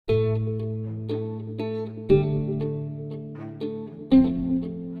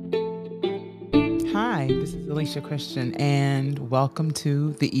This is Alicia Christian, and welcome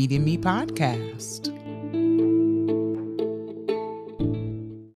to the Eating Me podcast.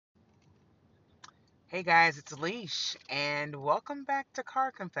 Hey guys, it's Leesh, and welcome back to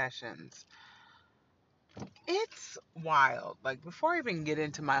Car Confessions. It's wild. Like, before I even get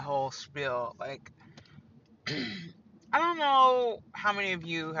into my whole spiel, I don't know how many of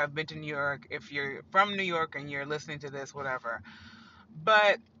you have been to New York, if you're from New York and you're listening to this, whatever,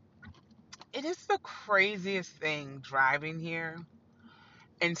 but it is the craziest thing driving here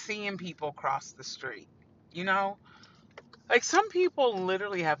and seeing people cross the street. You know, like some people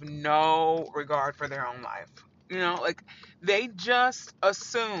literally have no regard for their own life. They just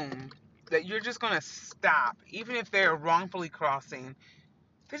assume that you're just going to stop, even if they're wrongfully crossing.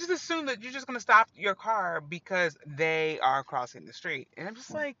 They just assume that you're just going to stop your car because they are crossing the street. And I'm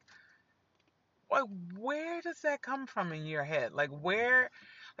just like, where does that come from in your head? Like,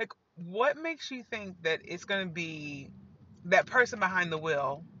 what makes you think that it's going to be that person behind the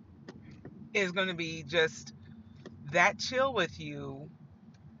wheel is going to be just that chill with you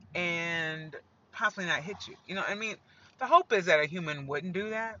and possibly not hit you? You know, I mean, the hope is that a human wouldn't do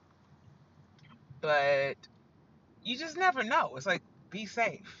that, but you just never know. It's like, be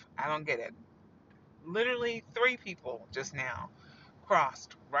safe. I don't get it. Literally, three people just now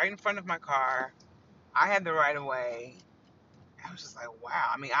crossed right in front of my car. I had the right of way. I was just like, wow.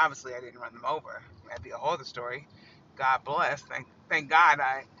 I mean, obviously, I didn't run them over. That'd be a whole other story. God bless. Thank God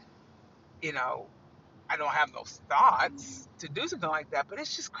you know, I don't have those thoughts to do something like that. But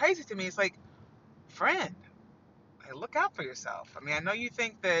it's just crazy to me. It's like, friend, hey, look out for yourself. I mean, I know you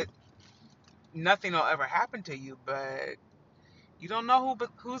think that nothing will ever happen to you, but you don't know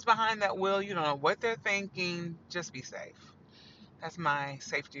who's behind that wheel. You don't know what they're thinking. Just be safe. That's my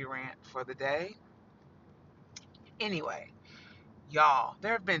safety rant for the day. Anyway, y'all,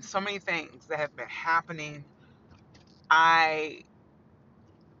 there have been so many things that have been happening. I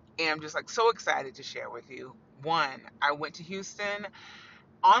am just like so excited to share with you. One, I went to Houston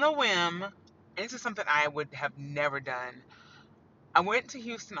on a whim. And this is something I would have never done. I went to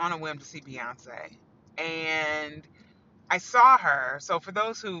Houston on a whim to see Beyonce. And I saw her. So for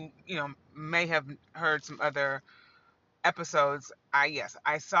those who, may have heard some other episodes,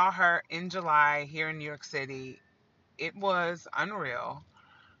 I saw her in July here in New York City. It was unreal.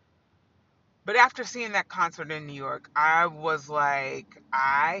 But after seeing that concert in New York, I was like,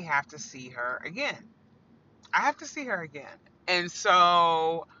 I have to see her again. I have to see her again. And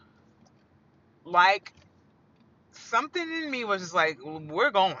so, like, something in me was just like,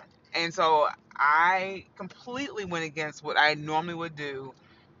 we're going. And so I completely went against what I normally would do.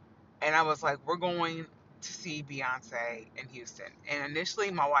 And I was like, we're going to see Beyonce in Houston. And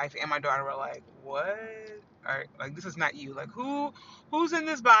initially, my wife and my daughter were like, what? Or, like, this is not you. Like, who's in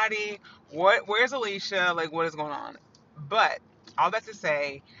this body? Where's Alicia? Like, what is going on? But all that to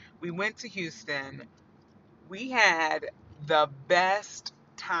say, we went to Houston. We had the best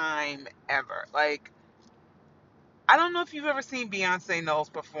time ever. Like, I don't know if you've ever seen Beyonce Knowles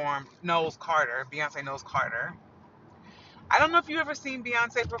perform. Beyonce Knowles Carter. I don't know if you've ever seen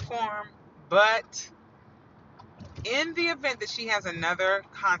Beyonce perform, but in the event that she has another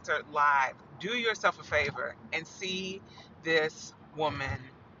concert live, do yourself a favor and see this woman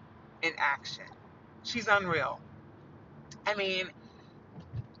in action. She's unreal. I mean,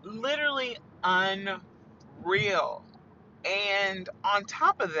 literally unreal. And on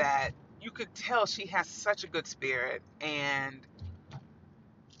top of that, you could tell she has such a good spirit. And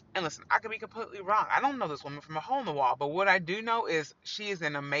listen, I could be completely wrong. I don't know this woman from a hole in the wall, but what I do know is she is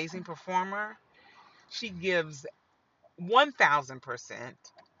an amazing performer. She gives 1000%,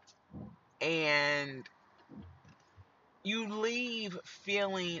 and you leave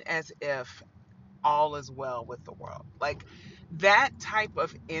feeling as if all is well with the world. Like, that type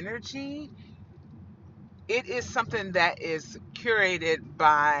of energy, it is something that is curated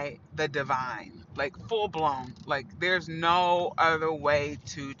by the divine, like full blown. Like, there's no other way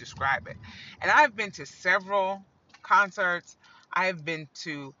to describe it. And I've been to several concerts. I've been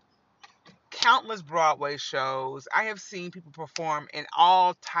to countless Broadway shows. I have seen people perform in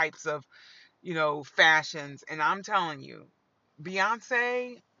all types of, fashions. And I'm telling you,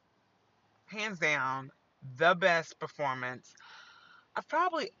 Beyonce, hands down, the best performance I've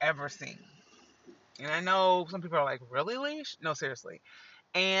probably ever seen. And I know some people are like, really, Leash? No, seriously.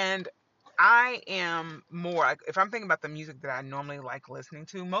 And I am more like, if I'm thinking about the music that I normally like listening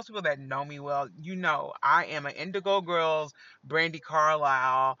to, most people that know me well, I am an Indigo Girls, Brandy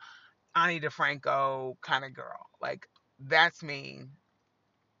Carlisle, Ani DeFranco kind of girl. Like, that's me.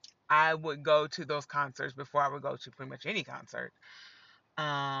 I would go to those concerts before I would go to pretty much any concert.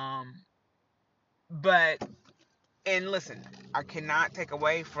 Um, But and listen, I cannot take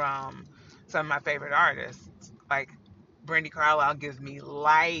away from some of my favorite artists. Like Brandy Carlisle gives me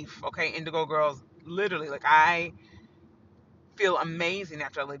life. Okay, Indigo Girls, literally, like I feel amazing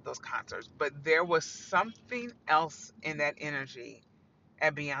after I leave those concerts. But there was something else in that energy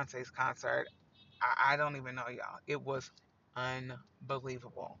at Beyonce's concert. I don't even know, y'all. It was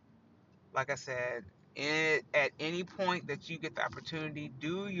unbelievable. Like I said, at any point that you get the opportunity,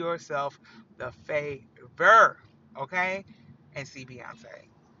 do yourself the favor, okay? And see Beyonce.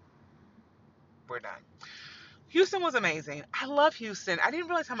 We're done. Houston was amazing. I love Houston. I didn't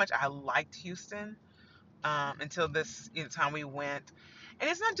realize how much I liked Houston until this time we went. And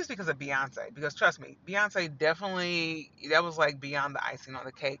it's not just because of Beyonce, because trust me, Beyonce definitely, that was like beyond the icing on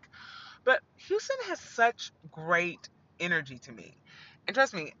the cake. But Houston has such great energy to me. And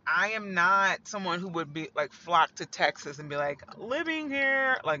trust me, I am not someone who would be like flock to Texas and be like living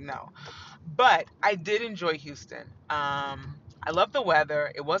here. Like no. But I did enjoy Houston. I love the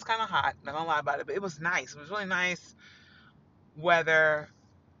weather. It was kind of hot, not gonna lie about it, but it was nice. It was really nice weather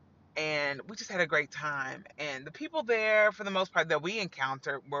and we just had a great time. And the people there, for the most part, that we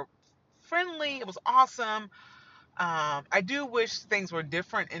encountered were friendly. It was awesome. I do wish things were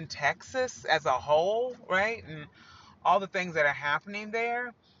different in Texas as a whole, right? And all the things that are happening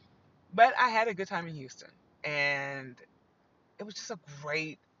there. But I had a good time in Houston. And it was just a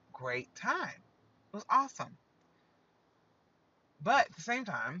great, great time. It was awesome. But at the same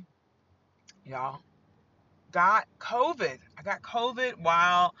time, y'all got COVID. I got COVID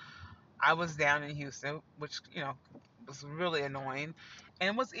while I was down in Houston, which, was really annoying.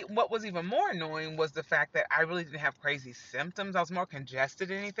 And what was even more annoying was the fact that I really didn't have crazy symptoms. I was more congested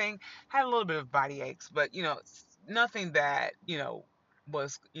than anything. Had a little bit of body aches, but nothing that,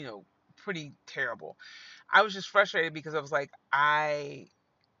 was, pretty terrible. I was just frustrated because I was like,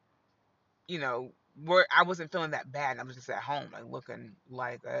 you know, where I wasn't feeling that bad. And I was just at home, like looking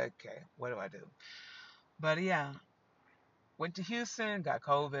like, okay, what do I do? But yeah, went to Houston, got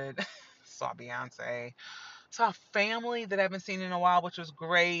COVID, saw Beyonce, saw family that I haven't seen in a while, which was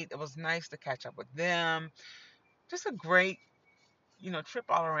great. It was nice to catch up with them. Just a great, trip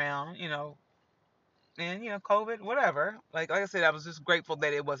all around, and COVID, whatever. Like I said, I was just grateful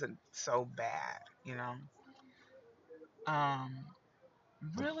that it wasn't so bad. Um,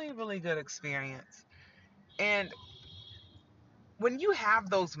 really, really good experience. And when you have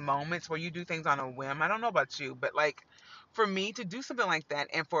those moments where you do things on a whim, I don't know about you, but like for me to do something like that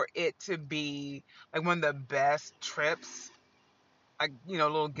and for it to be like one of the best trips, like,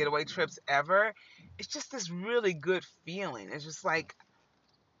 little getaway trips ever, it's just this really good feeling. It's just like,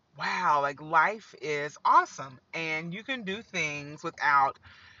 wow, like life is awesome and you can do things without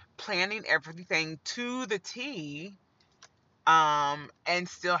planning everything to the T, and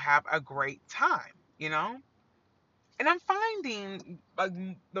still have a great time, you know? And I'm finding like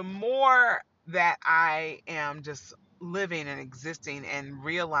the more that I am just living and existing and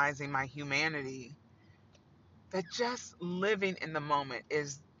realizing my humanity, that just living in the moment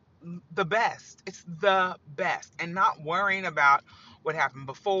is the best. It's the best. And not worrying about what happened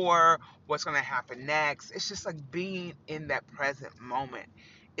before, what's going to happen next. It's just like being in that present moment.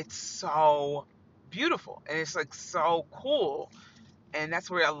 It's so beautiful and it's like so cool. And that's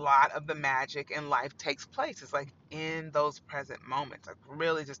where a lot of the magic in life takes place. It's like in those present moments, like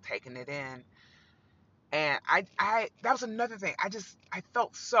really just taking it in. And that was another thing. I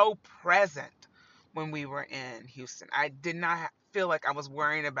felt so present when we were in Houston. I did not feel like I was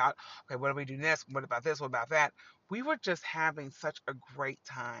worrying about, okay, what do we do next? What about this? What about that? We were just having such a great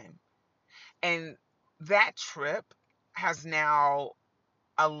time. And that trip has now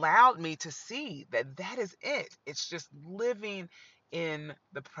allowed me to see that that is it. It's just living in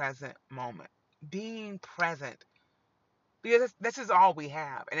the present moment, being present, because this is all we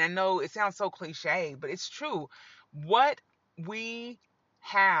have. And I know it sounds so cliche, but it's true. What we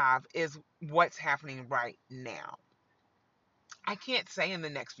have is what's happening right now. I can't say in the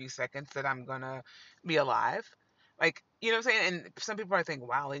next few seconds that I'm gonna be alive. Like, you know what I'm saying? And some people are thinking,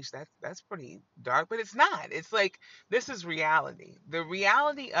 wow, Leesh, that's pretty dark, but it's not. It's like this is reality. The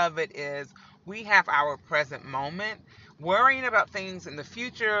reality of it is we have our present moment, worrying about things in the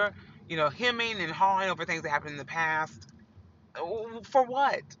future, hemming and hawing over things that happened in the past. For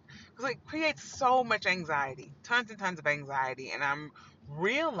what? Because it creates so much anxiety, tons and tons of anxiety, and I'm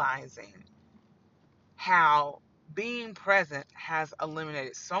realizing how being present has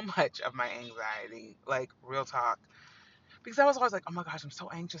eliminated so much of my anxiety, like real talk. Because I was always like, oh my gosh, I'm so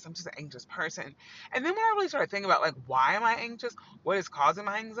anxious. I'm just an anxious person. And then when I really started thinking about like, why am I anxious? What is causing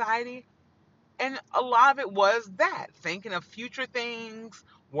my anxiety? And a lot of it was that thinking of future things,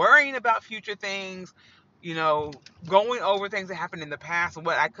 worrying about future things, you know, going over things that happened in the past,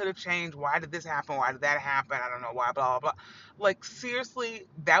 what I could have changed, why did this happen, why did that happen, I don't know why, blah, blah, blah. Like, seriously,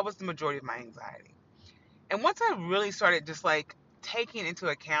 that was the majority of my anxiety. And once I really started just like taking into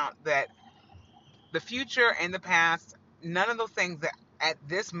account that the future and the past, none of those things that at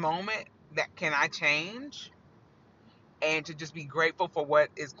this moment that can I change, and to just be grateful for what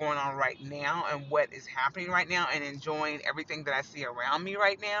is going on right now and what is happening right now and enjoying everything that I see around me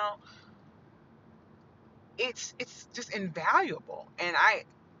right now, it's just invaluable. And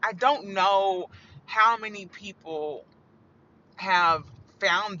I don't know how many people have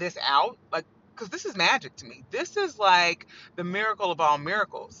found this out, like, because this is magic to me. This is like the miracle of all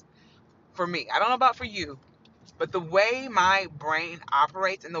miracles for me. I don't know about for you, but the way my brain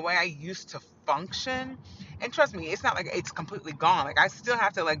operates and the way I used to function, and trust me, it's not like it's completely gone. Like, I still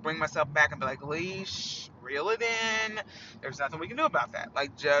have to like bring myself back and be like, Leash, reel it in. There's nothing we can do about that.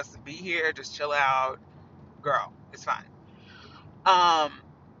 Like, just be here, just chill out, girl. It's fine. Um,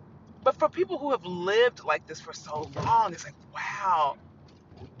 but for people who have lived like this for so long, it's like, wow,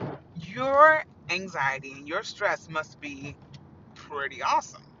 your anxiety and your stress must be pretty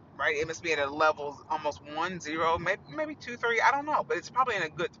awesome, right? It must be at a level almost 1, 0, maybe 2, 3. I don't know, but it's probably in a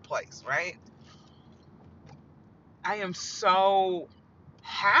good place, right? I am so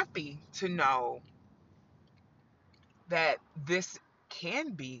happy to know that this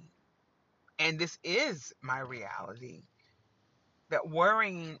can be, and this is my reality. That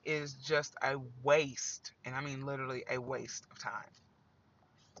worrying is just a waste, and I mean literally a waste of time.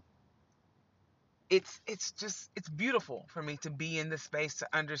 It's beautiful for me to be in this space to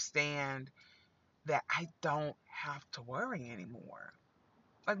understand that I don't have to worry anymore.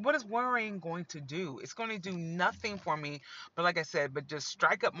 Like, what is worrying going to do? It's going to do nothing for me, but like I said, but just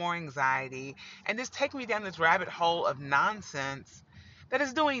strike up more anxiety and just take me down this rabbit hole of nonsense that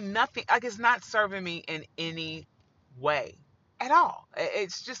is doing nothing. Like, it's not serving me in any way at all.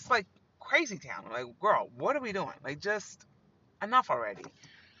 It's just like crazy town. Like, girl, what are we doing? Like, just enough already.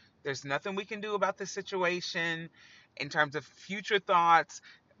 There's nothing we can do about this situation in terms of future thoughts.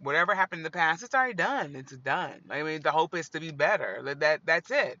 Whatever happened in the past, it's already done. It's done. I mean, the hope is to be better.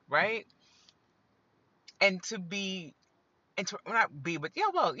 That's it, right? And to be, and to well, not be, but yeah,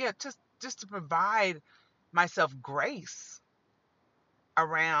 well, yeah, just to provide myself grace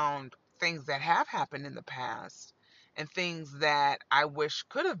around things that have happened in the past and things that I wish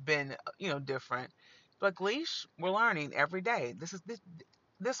could have been, different. But Leash, we're learning every day.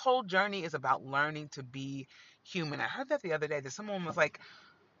 This whole journey is about learning to be human. I heard that the other day that someone was like,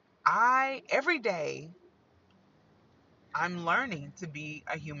 I every day I'm learning to be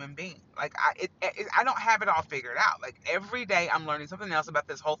a human being. Like, I don't have it all figured out. Like, every day I'm learning something else about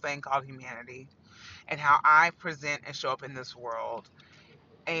this whole thing called humanity and how I present and show up in this world.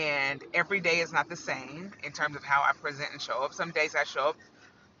 And every day is not the same in terms of how I present and show up. Some days I show up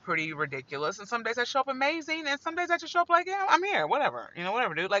pretty ridiculous, and some days I show up amazing, and some days I just show up like, yeah, I'm here, whatever,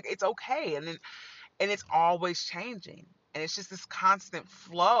 whatever, dude. Like, it's okay. And it's always changing, and it's just this constant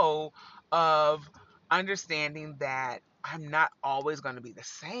flow of understanding that I'm not always going to be the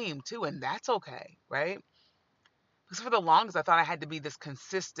same too, and that's okay, right? Because for the longest I thought I had to be this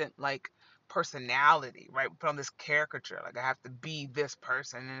consistent, like, personality, right? Put on this caricature, like I have to be this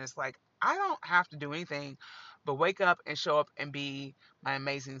person, and it's like, I don't have to do anything but wake up and show up and be my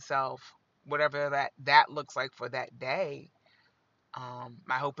amazing self, whatever that looks like for that day.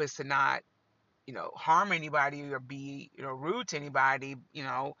 My hope is to not, harm anybody or be, rude to anybody,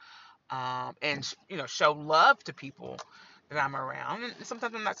 and show love to people that I'm around. And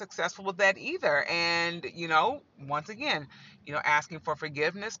sometimes I'm not successful with that either. And once again, asking for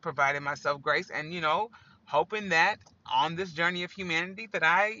forgiveness, providing myself grace, and hoping that on this journey of humanity that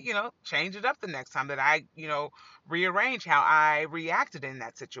I, change it up the next time, that I, rearrange how I reacted in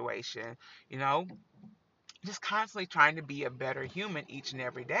that situation. You know, just constantly trying to be a better human each and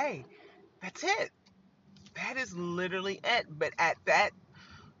every day. That's it. That is literally it. But at that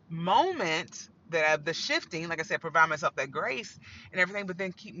moment, the shifting, like I said, provide myself that grace and everything, but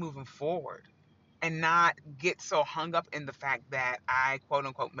then keep moving forward and not get so hung up in the fact that I, quote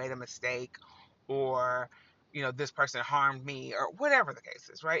unquote, made a mistake, or this person harmed me, or whatever the case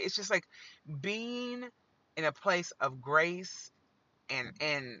is, right? It's just like being in a place of grace,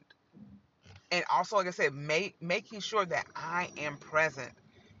 and also, like I said, making sure that I am present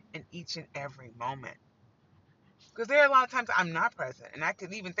in each and every moment. Because there are a lot of times I'm not present. And I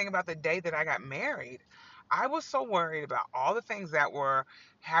could even think about the day that I got married. I was so worried about all the things that were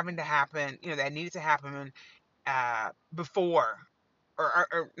having to happen, that needed to happen before,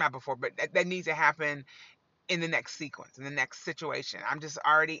 or not before, but that needs to happen in the next sequence, in the next situation. I'm just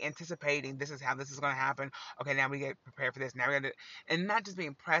already anticipating this is how this is going to happen. Okay, now we get prepared for this. Now we got to, and not just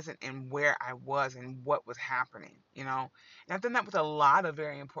being present in where I was and what was happening, you know. And I've done that with a lot of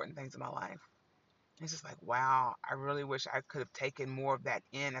very important things in my life. It's just like, wow, I really wish I could have taken more of that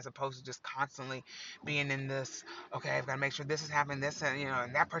in as opposed to just constantly being in this, okay, I've got to make sure this is happening, this, and, you know,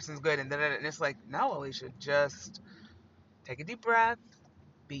 and that person's good, and da da. And it's like, no, Alicia, just take a deep breath,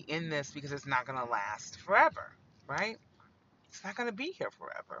 be in this because it's not going to last forever, right? It's not going to be here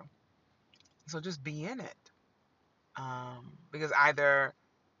forever. So just be in it. Because either,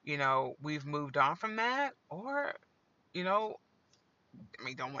 you know, we've moved on from that, or, you know, I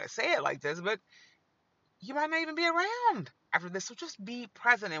mean, don't want to say it like this, but you might not even be around after this. So just be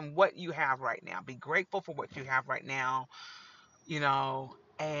present in what you have right now. Be grateful for what you have right now, you know,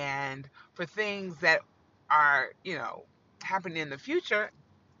 and for things that are, you know, happening in the future,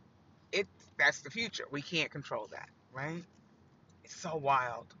 it that's the future. We can't control that, right? It's so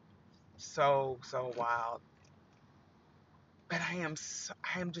wild. So wild. But I am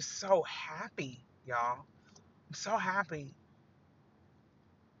just so happy, y'all. I'm so happy.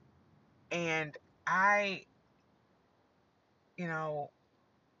 And I, you know,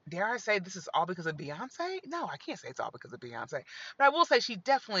 dare I say this is all because of Beyonce? No, I can't say it's all because of Beyonce. But I will say she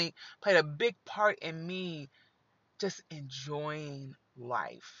definitely played a big part in me just enjoying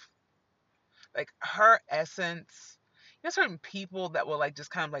life. Like her essence. You know, certain people that will like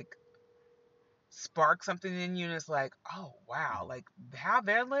just kind of like spark something in you and it's like, oh wow, like how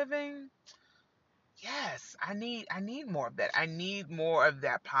they're living. Yes, I need more of that. I need more of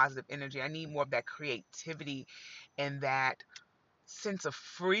that positive energy. I need more of that creativity and that sense of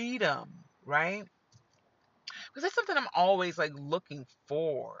freedom, right? Because that's something I'm always like looking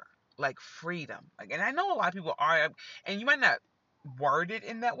for, like freedom. Like, and I know a lot of people are, and you might not word it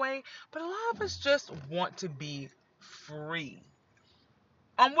in that way, but a lot of us just want to be free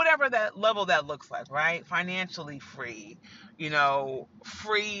on whatever that level that looks like, right? Financially free, you know,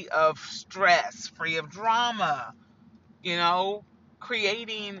 free of stress, free of drama, you know,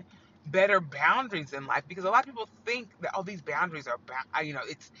 creating better boundaries in life because a lot of people think that oh these boundaries are you know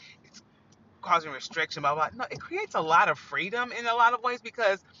it's causing restriction, blah, blah. No, it creates a lot of freedom in a lot of ways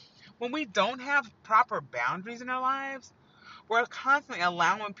because when we don't have proper boundaries in our lives, we're constantly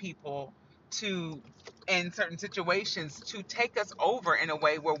allowing people to, in certain situations, to take us over in a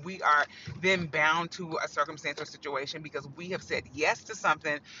way where we are then bound to a circumstance or situation because we have said yes to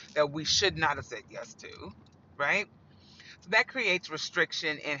something that we should not have said yes to, right? So that creates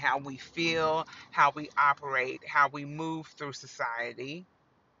restriction in how we feel, how we operate, how we move through society.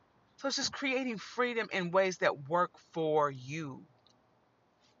 So it's just creating freedom in ways that work for you.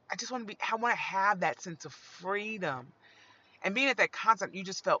 I want to have that sense of freedom. And being at that concert, you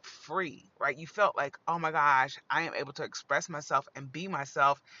just felt free, right? You felt like, oh my gosh, I am able to express myself and be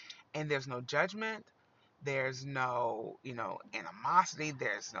myself. And there's no judgment. There's no, you know, animosity.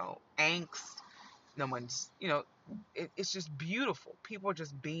 There's no angst. No one's, you know, it's just beautiful. People are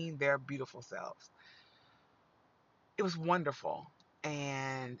just being their beautiful selves. It was wonderful.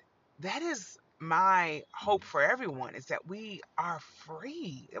 And that is my hope for everyone is that we are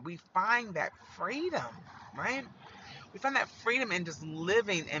free, that we find that freedom, right? We find that freedom in just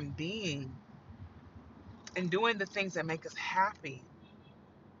living and being and doing the things that make us happy.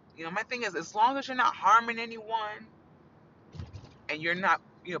 You know, my thing is as long as you're not harming anyone and you're not,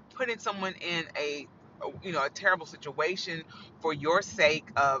 you know, putting someone in you know, a terrible situation for your sake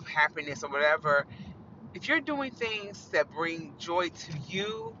of happiness or whatever, if you're doing things that bring joy to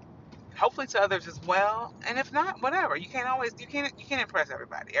you, hopefully to others as well. And if not, whatever. You can't impress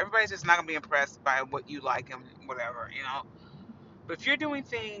everybody. Everybody's just not gonna be impressed by what you like and whatever, you know. But if you're doing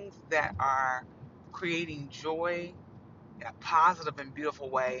things that are creating joy in a positive and beautiful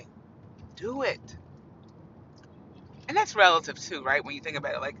way, do it. And that's relative too, right? When you think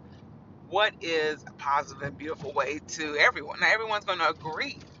about it, like what is a positive and beautiful way to everyone? Not everyone's gonna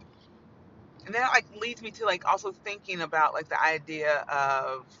agree. And that like leads me to like also thinking about like the idea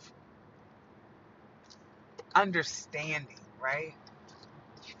of understanding, right?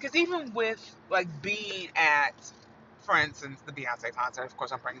 Because even with like being at, for instance, the Beyonce concert, of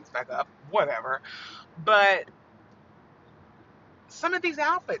course I'm bringing this back up, whatever. But some of these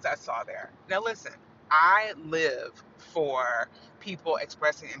outfits I saw there. Now listen, I live for people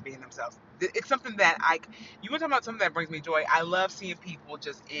expressing and being themselves. It's something that you want to talk about something that brings me joy. I love seeing people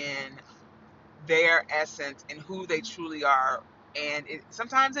just in their essence and who they truly are. And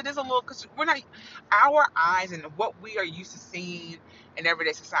sometimes it is a little, because we're not, our eyes and what we are used to seeing in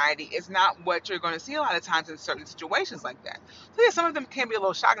everyday society is not what you're going to see a lot of times in certain situations like that. So yeah, some of them can be a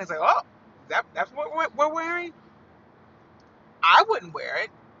little shocking. It's like, oh, That's what we're wearing. I wouldn't wear it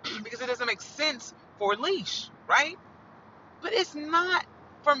because it doesn't make sense for Leash, right? But it's not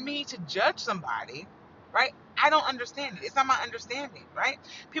for me to judge somebody, right? I don't understand it. It's not my understanding, right?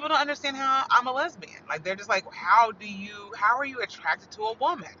 People don't understand how I'm a lesbian. Like they're just like, how are you attracted to a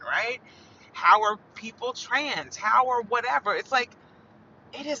woman, right? How are people trans? How or whatever? It's like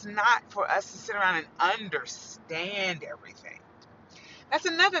it is not for us to sit around and understand everything. That's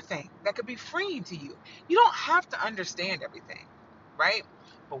another thing that could be freeing to you. You don't have to understand everything, right?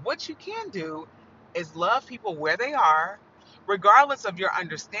 But what you can do is love people where they are, regardless of your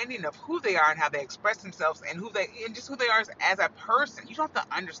understanding of who they are and how they express themselves and just who they are as a person. You don't have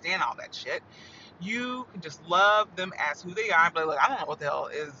to understand all that shit. You can just love them as who they are and be like, I don't know what the hell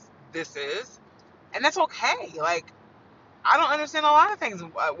this is. And that's okay. Like I don't understand a lot of things,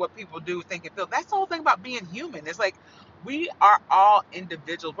 what people do, think, and feel. That's the whole thing about being human. It's like we are all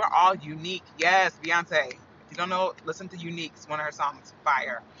individuals. We're all unique. Yes, Beyonce. If you don't know, listen to Unique. It's one of her songs,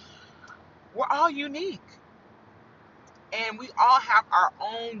 Fire. We're all unique. And we all have our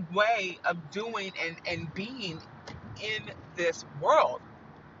own way of doing and being in this world.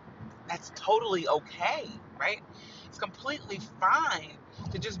 That's totally okay, right? It's completely fine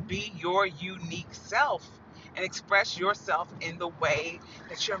to just be your unique self and express yourself in the way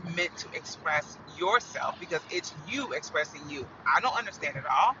that you're meant to express yourself because it's you expressing you. I don't understand it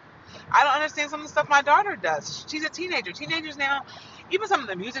all. I don't understand some of the stuff my daughter does. She's a teenager. Teenagers now, even some of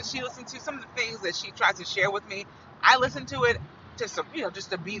the music she listens to, some of the things that she tries to share with me, I listen to it just to,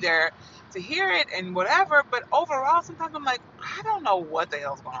 just to be there to hear it and whatever. But overall, sometimes I'm like, I don't know what the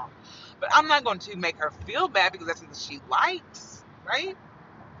hell's going on. But I'm not going to make her feel bad because that's something she likes, right?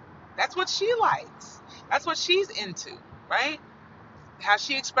 That's what she likes. That's what she's into, right? How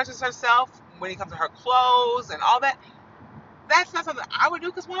she expresses herself when it comes to her clothes and all that, that's not something I would do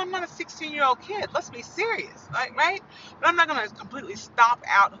because, well, I'm not a 16-year-old kid. Let's be serious, like, right? But I'm not going to completely stomp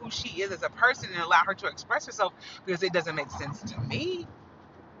out who she is as a person and allow her to express herself because it doesn't make sense to me.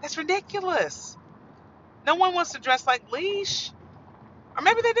 That's ridiculous. No one wants to dress like Leash. Or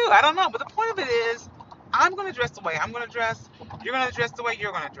maybe they do. I don't know. But the point of it is, I'm going to dress the way I'm going to dress. You're going to dress the way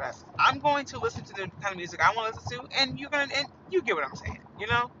you're going to dress. I'm going to listen to the kind of music I want to listen to, and and you get what I'm saying, you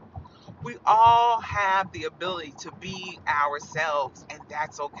know? We all have the ability to be ourselves, and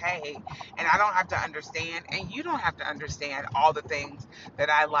that's okay. And I don't have to understand, and you don't have to understand all the things that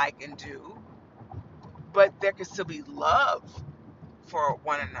I like and do, but there can still be love for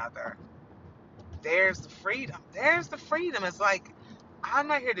one another. There's the freedom. There's the freedom. It's like, I'm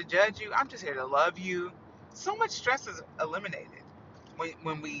not here to judge you, I'm just here to love you. So much stress is eliminated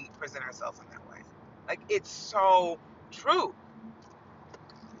when we present ourselves in that way. Like, it's so true.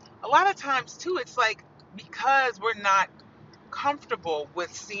 A lot of times, too, it's like because we're not comfortable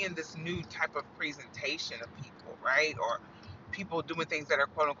with seeing this new type of presentation of people, right? Or people doing things that are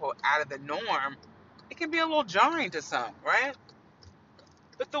quote unquote out of the norm, it can be a little jarring to some, right?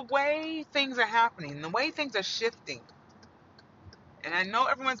 But the way things are happening, the way things are shifting, and I know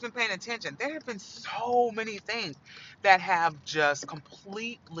everyone's been paying attention, there have been so many things that have just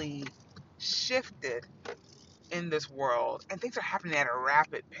completely shifted in this world. And things are happening at a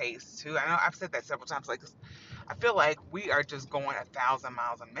rapid pace, too. I know I've said that several times. Like, I feel like we are just going 1,000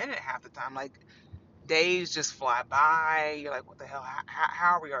 miles a minute half the time. Like days just fly by. You're like, what the hell?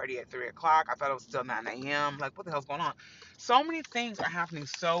 How are we already at 3 o'clock? I thought it was still 9 a.m. Like, what the hell's going on? So many things are happening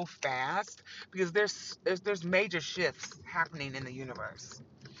so fast because there's major shifts happening in the universe.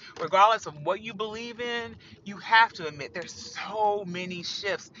 Regardless of what you believe in, you have to admit there's so many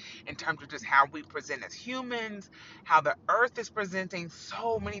shifts in terms of just how we present as humans, how the earth is presenting.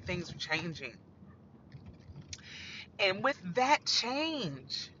 So many things are changing. And with that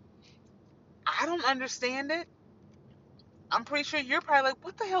change, I don't understand it. I'm pretty sure you're probably like,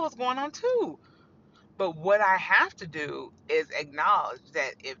 what the hell is going on too? But what I have to do is acknowledge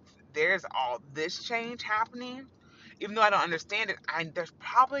that if there's all this change happening, even though I don't understand it, there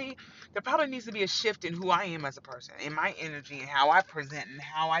probably needs to be a shift in who I am as a person, in my energy and how I present and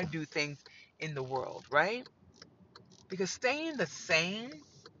how I do things in the world, right? Because staying the same,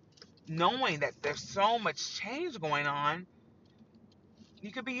 knowing that there's so much change going on,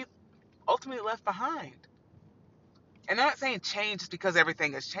 you could be ultimately left behind. And I'm not saying change just because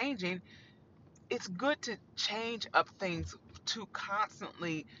everything is changing. It's good to change up things to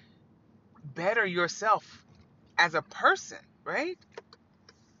constantly better yourself as a person, right?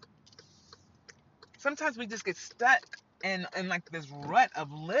 Sometimes we just get stuck in like this rut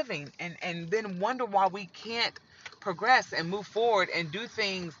of living and then wonder why we can't progress and move forward and do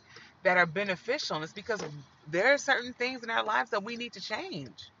things that are beneficial. And it's because there are certain things in our lives that we need to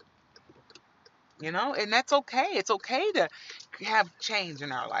change. And that's okay. It's okay to have change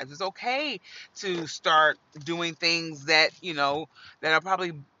in our lives. It's okay to start doing things that are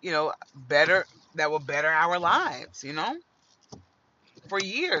probably, better, that will better our lives. For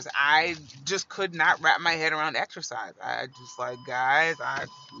years, I just could not wrap my head around exercise. I just like, guys,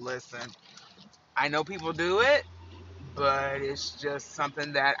 listen, I know people do it, but it's just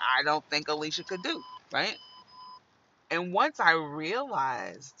something that I don't think Alicia could do, right? And once I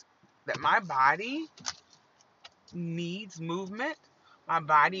realized that my body needs movement, my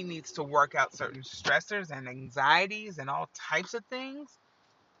body needs to work out certain stressors and anxieties and all types of things,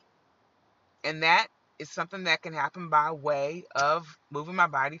 and that is something that can happen by way of moving my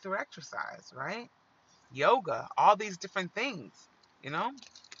body through exercise, right? Yoga, all these different things, you know?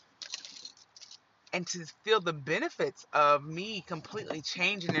 And to feel the benefits of me completely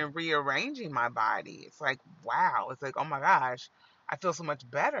changing and rearranging my body. It's like, wow. It's like, oh my gosh, I feel so much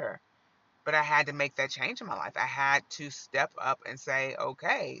better. But I had to make that change in my life. I had to step up and say,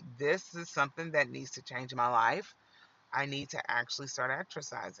 okay, this is something that needs to change in my life. I need to actually start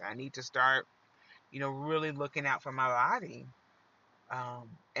exercising. I need to start, really looking out for my body.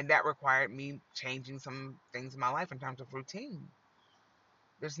 And that required me changing some things in my life in terms of routine.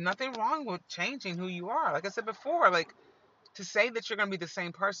 There's nothing wrong with changing who you are. Like I said before, like to say that you're going to be the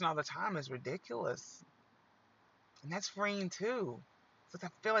same person all the time is ridiculous. And that's freeing too. So I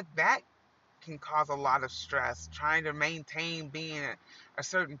feel like that can cause a lot of stress trying to maintain being a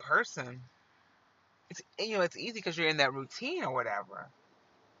certain person. It's easy because you're in that routine or whatever.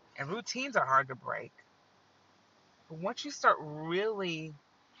 And routines are hard to break. But once you start really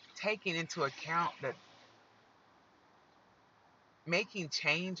taking into account that making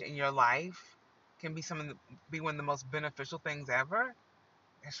change in your life can be one of the most beneficial things ever,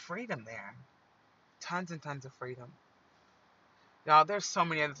 there's freedom there. Tons and tons of freedom. Y'all, there's so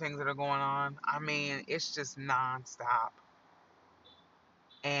many other things that are going on. I mean, it's just nonstop.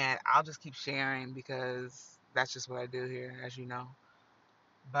 And I'll just keep sharing because that's just what I do here, as you know.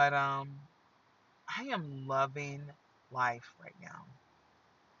 But I am loving life right now.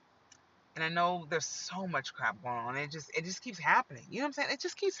 And I know there's so much crap going on. It just keeps happening. You know what I'm saying? It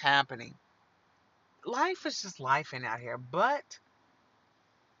just keeps happening. Life is just life in out here, but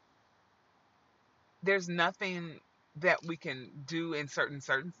there's nothing that we can do in certain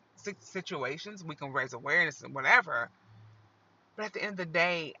situations. We can raise awareness and whatever. But at the end of the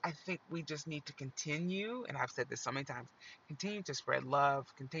day, I think we just need to continue, and I've said this so many times, continue to spread love,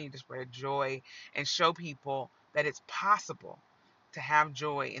 continue to spread joy, and show people that it's possible to have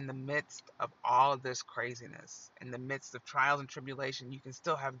joy in the midst of all of this craziness. In the midst of trials and tribulation, you can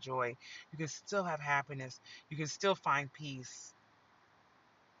still have joy. You can still have happiness. You can still find peace.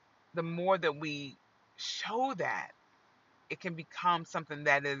 The more that we show that, it can become something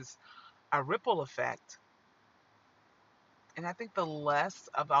that is a ripple effect. And I think the less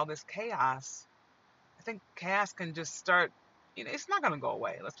of all this chaos, I think chaos can just start, it's not going to go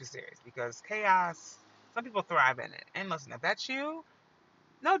away. Let's be serious because chaos, some people thrive in it. And listen, if that's you,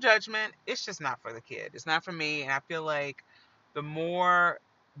 no judgment. It's just not for the kid. It's not for me. And I feel like the more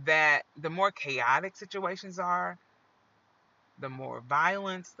the more chaotic situations are, the more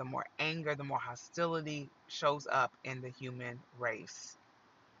violence, the more anger, the more hostility shows up in the human race.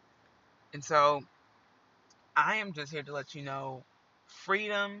 And so I am just here to let you know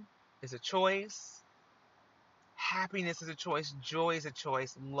freedom is a choice. Happiness is a choice. Joy is a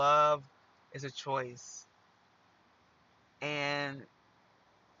choice. Love is a choice. And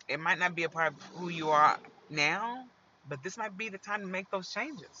it might not be a part of who you are now, but this might be the time to make those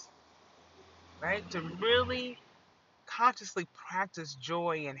changes, right? To really consciously practice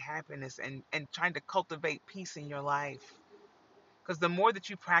joy and happiness and trying to cultivate peace in your life. Because the more that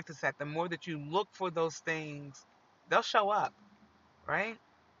you practice that, the more that you look for those things, they'll show up, right?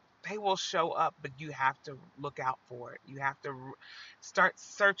 They will show up, but you have to look out for it. You have to start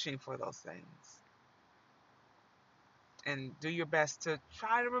searching for those things and do your best to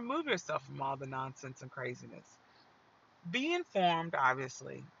try to remove yourself from all the nonsense and craziness. Be informed,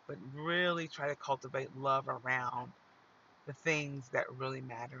 obviously, but really try to cultivate love around the things that really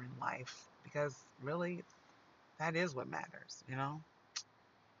matter in life because really that is what matters.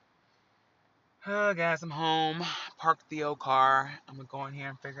 Oh, guys, I'm home. Parked the old car. I'm gonna go in here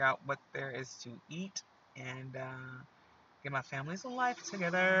and figure out what there is to eat and get my family's life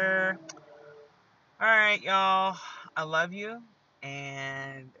together. All right, y'all. I love you.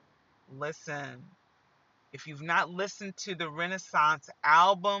 And listen, if you've not listened to the Renaissance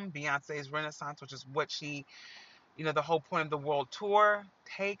album, Beyonce's Renaissance, which is what the whole point of the world tour,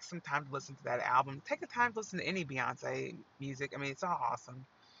 take some time to listen to that album. Take the time to listen to any Beyonce music. I mean, it's all awesome.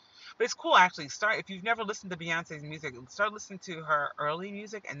 But it's cool actually. Start if you've never listened to Beyonce's music, start listening to her early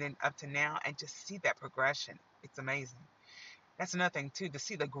music and then up to now and just see that progression. It's amazing. That's another thing too, to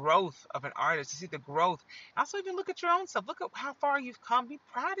see the growth of an artist, to see the growth. Also even look at your own self. Look at how far you've come. Be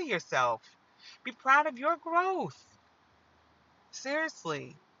proud of yourself. Be proud of your growth.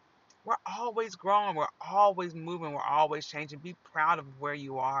 Seriously. We're always growing, we're always moving, we're always changing. Be proud of where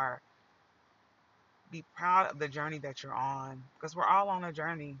you are. Be proud of the journey that you're on. Because we're all on a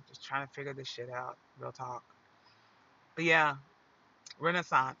journey, just trying to figure this shit out. Real talk. But yeah,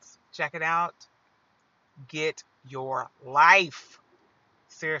 Renaissance. Check it out. Get your life.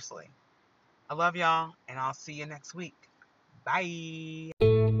 Seriously. I love y'all, and I'll see you next week. Bye.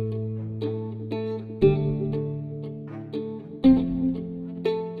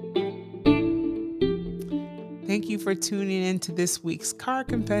 Thank you for tuning in to this week's Car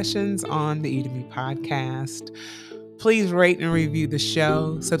Confessions on the E to Me podcast. Please rate and review the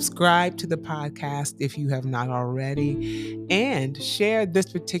show, subscribe to the podcast if you have not already, and share this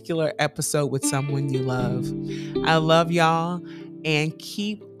particular episode with someone you love. I love y'all, and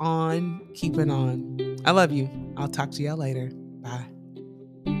keep on keeping on. I love you. I'll talk to y'all later. Bye.